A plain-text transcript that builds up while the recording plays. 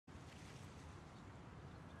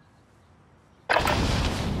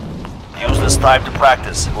us time to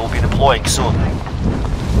practice. We'll be deploying soon.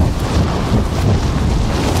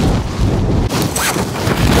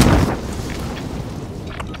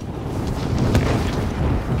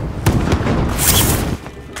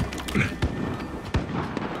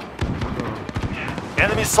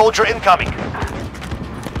 Enemy soldier incoming.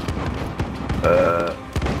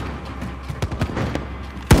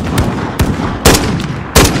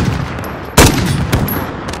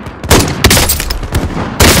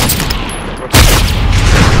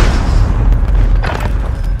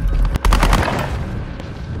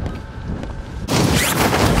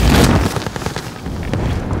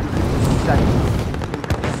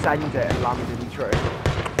 Send it and land in the tree.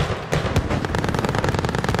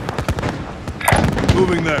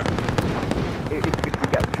 Moving there. If we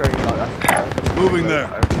get the train like that. Moving there.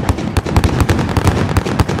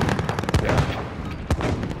 Yeah.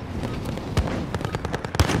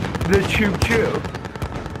 The choo-choo.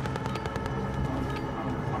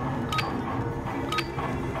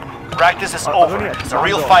 Practice is over. The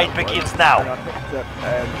real fight begins now. And I picked up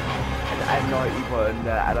an M90 button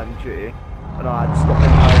LMG, and I had stuff in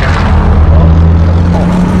my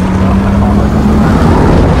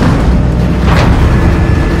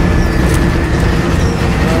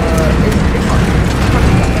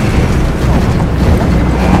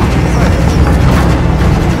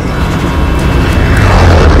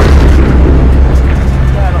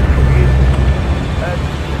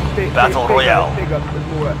Battle Royale.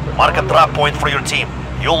 Mark a drop point for your team.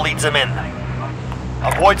 You'll lead them in.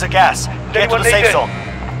 Avoid the gas. Get to the safe zone.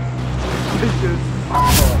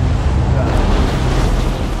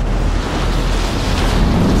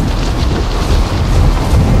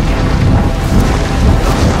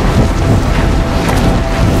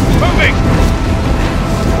 Moving!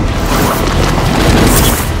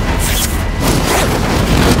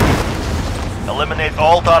 Eliminate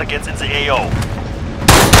all targets in the AO.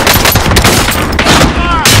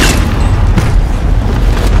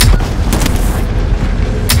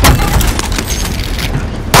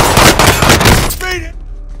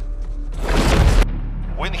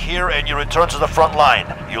 Win here and you return to the front line.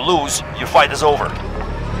 You lose, your fight is over.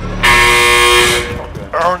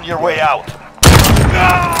 Earn your way out.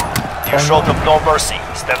 You showed them no mercy.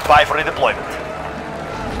 Stand by for redeployment.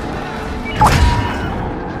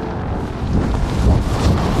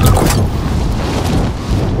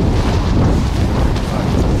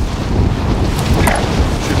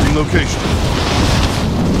 Shifting location.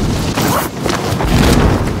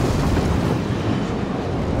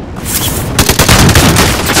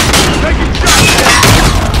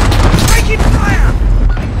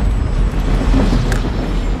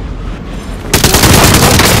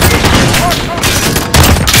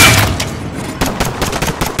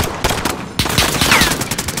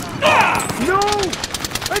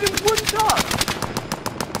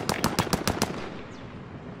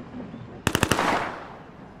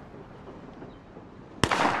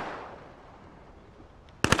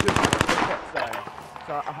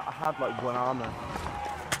 I had like one armor.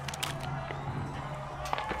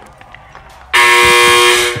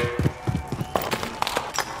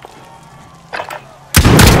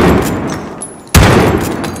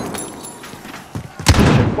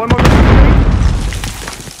 One more.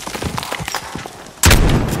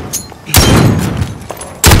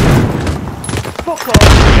 Fuck off.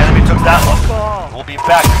 The enemy took that one. We'll be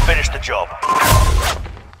back to finish the job.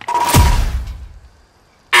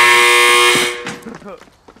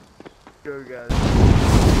 Go guys.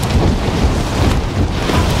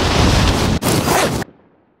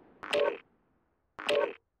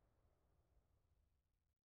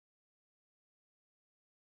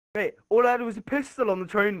 Wait, all I had was a pistol on the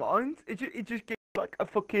train mines. It just gave me like a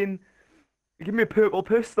fucking. It gave me a purple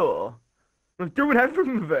pistol. I was doing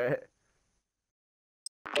everything with it.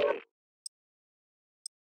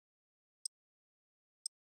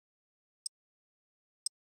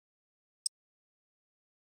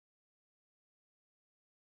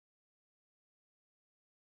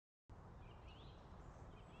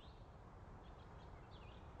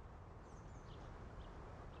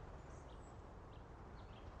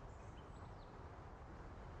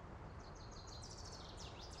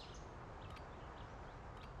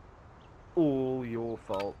 All your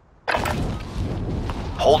fault.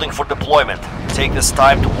 Holding for deployment. Take this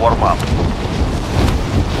time to warm up.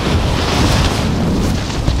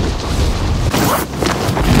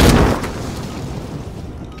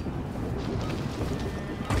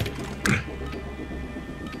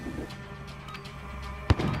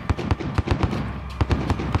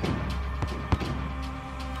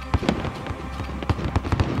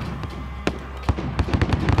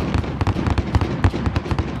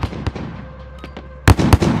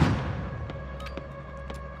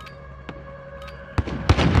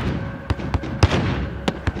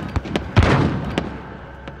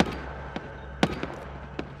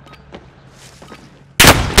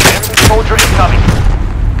 soldier incoming.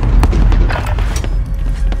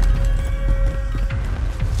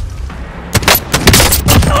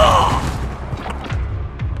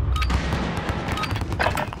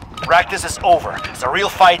 Practice is over. The real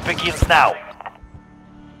fight begins now.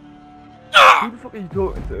 Who the fuck are you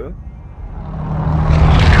talking to?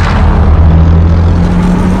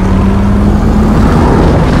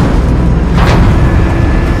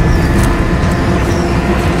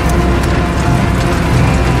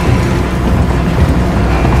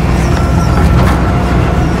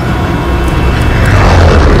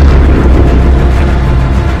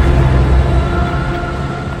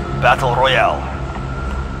 Battle Royale.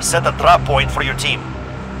 Set a drop point for your team.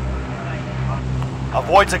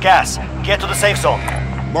 Avoid the gas. Get to the safe zone.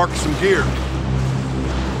 Mark some gear.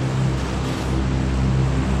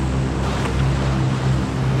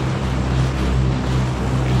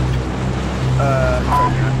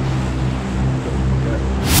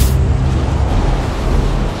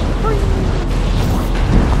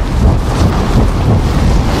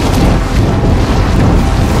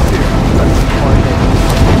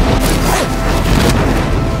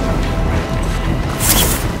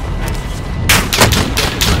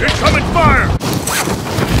 Incoming fire!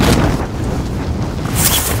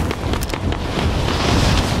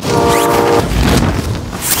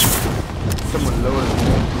 Someone lower than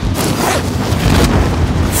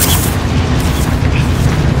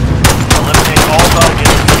Eliminate all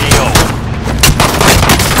targets in the AO.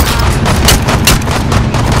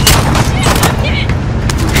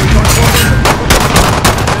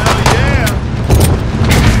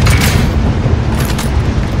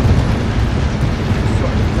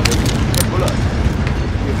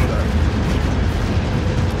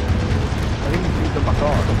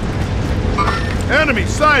 Enemy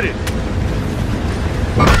sighted!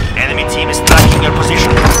 Enemy team is tracking your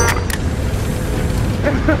position.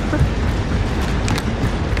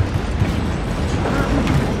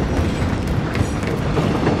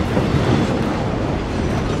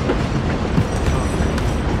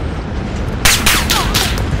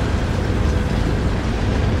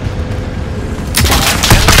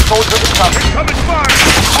 Enemy soldier incoming. Incoming fire!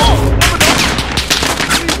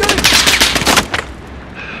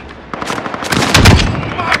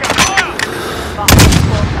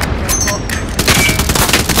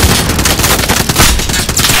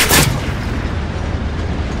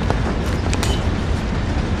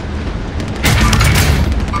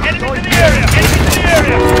 Enemies in the area! Enemies in the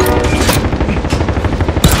area!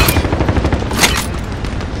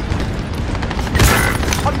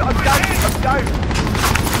 I'm down!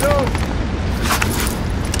 No!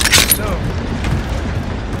 No!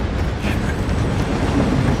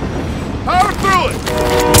 Power through it!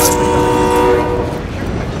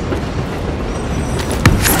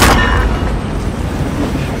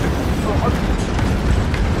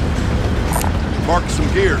 Mark some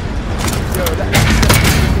gear. Yo,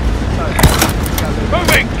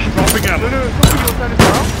 Moving! Dropping No, ammo. no, it's not your turn as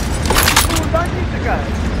well. Oh, don't use the gun.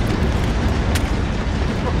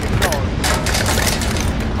 Fucking god.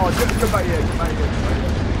 Oh, just come back here, come back here, come back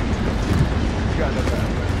here. Go, no, no, no.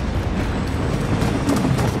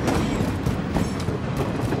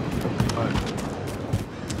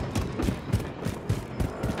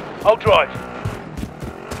 I'll drive.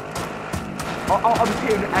 I was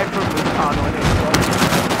hitting everyone with the car on it.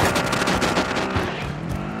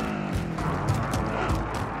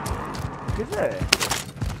 Is it?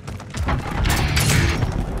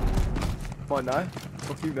 Fine now.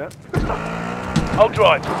 I'll see you there. I'll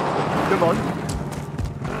drive. Come on.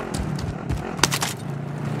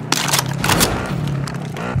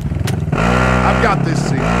 I've got this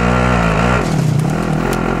seat.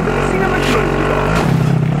 Have you seen how much money you got?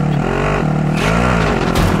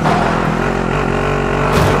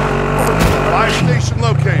 Fire station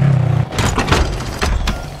located.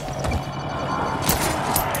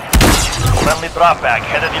 Friendly drop bag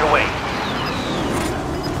headed your way.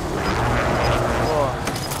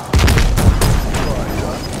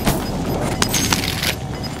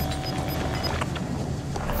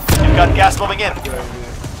 You've got gas moving in.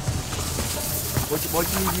 Why do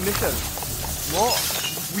you need munitions? What?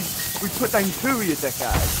 We put down 2 of you,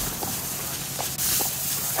 dickhead.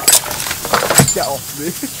 Get off me.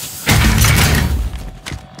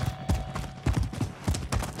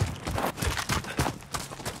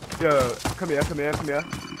 Yo, come here.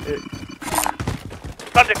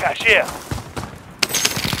 Thundercash, here.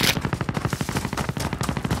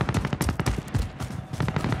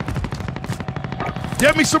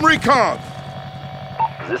 Get me some recon.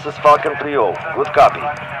 This is Falcon 3-0. Good copy.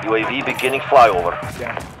 UAV beginning flyover.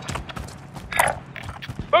 Yeah,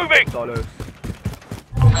 Moving! dollars.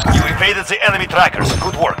 You evaded the enemy trackers.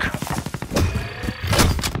 Good work.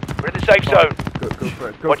 We're in the safe zone. Go for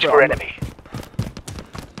it. Go Watch for for it. enemy.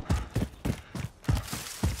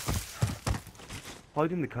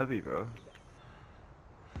 Hide in the cubby, bro.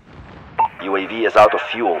 UAV is out of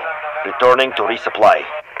fuel. Returning to resupply.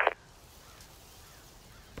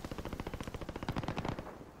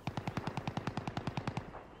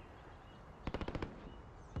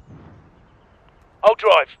 I'll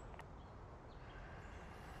drive.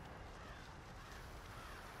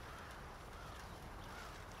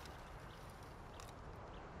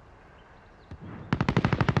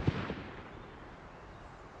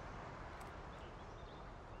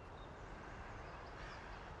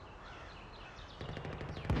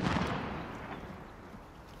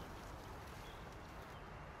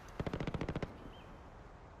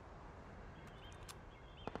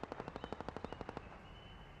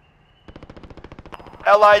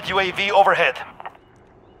 Allied UAV overhead.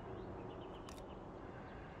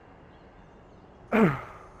 I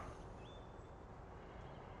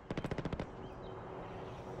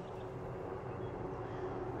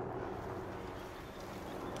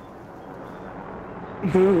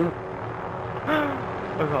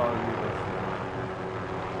can't believe this.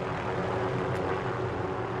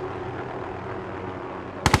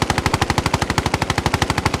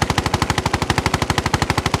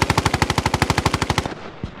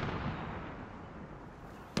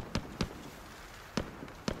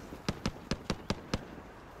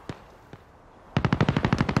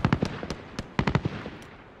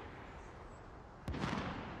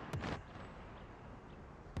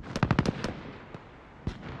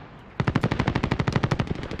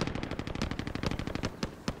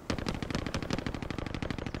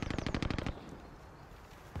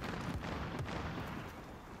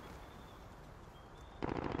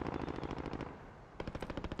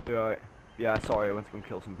 Right. Yeah, sorry, I went to go and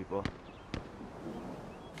kill some people.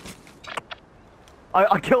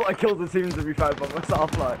 I killed the teams to be fair by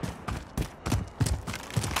myself, like.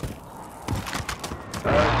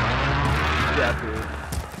 Yeah,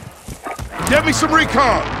 dude. Get me some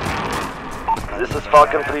recon! This is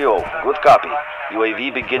Falcon 3-0. Good copy.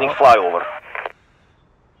 UAV beginning flyover.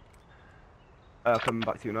 Coming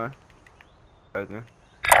back to you now. There's me.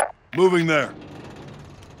 Moving there.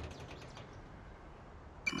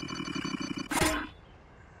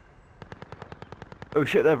 Oh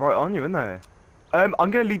shit, they're right on you, aren't they? I'm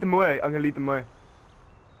gonna lead them away. I'll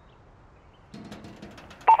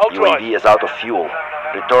drive. UAV is out of fuel.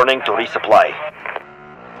 Returning to resupply.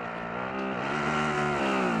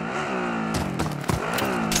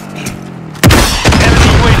 Enemy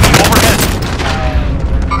UAV overhead.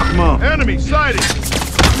 Come on. Enemy sighted!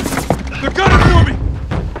 They're gunning for me!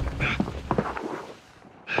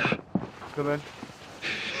 Come in.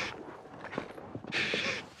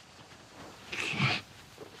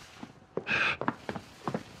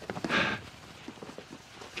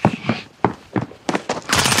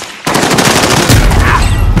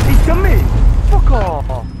 He's done me! Fuck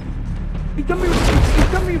off! He done me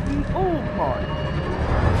with all mine!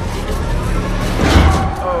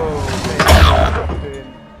 Oh,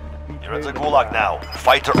 man. You're in the Gulag now.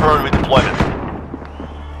 Fight to earn redeployment.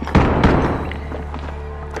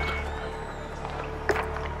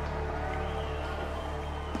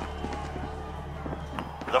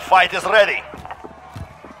 The fight is ready.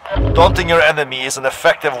 Daunting your enemy is an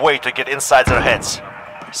effective way to get inside their heads.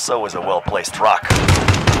 So is a well-placed rock.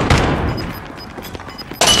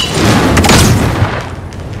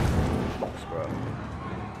 Boss, bro.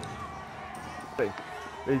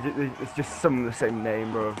 It's just some of the same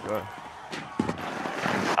name, bro.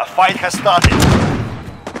 A fight has started.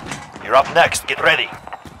 You're up next. Get ready.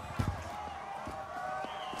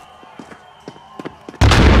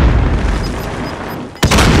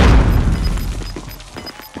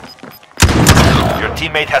 Your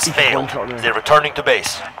teammate has failed. They're returning to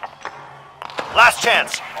base. Last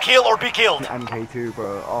chance. Kill or be killed. MK2,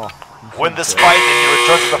 bro. Oh. Win this fight and you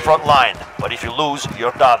return to the front line. But if you lose,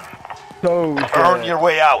 you're done. So Earn your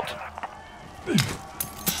way out.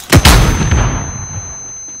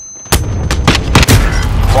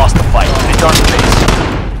 Lost the fight. Return to base.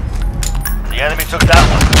 The enemy took that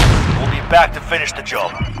one. We'll be back to finish the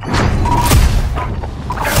job.